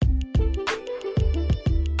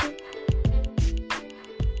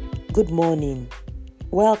Good morning.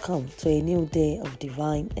 Welcome to a new day of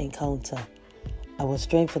divine encounter. Our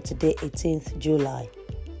strength for today, 18th July,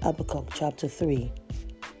 Habakkuk chapter 3,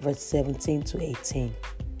 verse 17 to 18.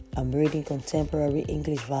 I'm reading Contemporary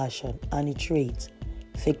English Version, and it reads,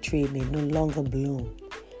 "Fig tree may no longer bloom,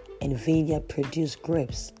 and vineyard produce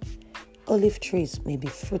grapes. Olive trees may be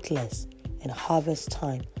fruitless, and harvest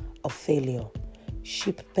time of failure.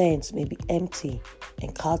 Sheep pens may be empty,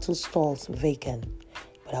 and cattle stalls vacant.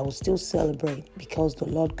 But I will still celebrate because the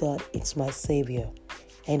Lord God is my Savior."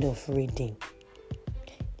 End of reading.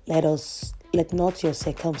 Let not your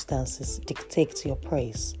circumstances dictate your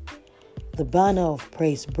praise. The banner of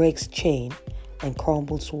praise breaks chain and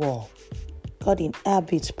crumbles wall. God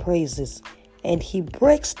inhabits praises, and He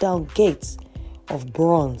breaks down gates of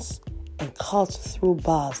bronze and cuts through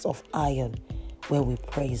bars of iron when we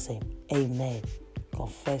praise Him. Amen.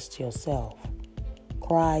 Confess to yourself,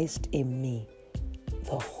 Christ in me,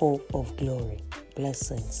 the hope of glory.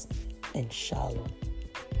 Blessings and shalom.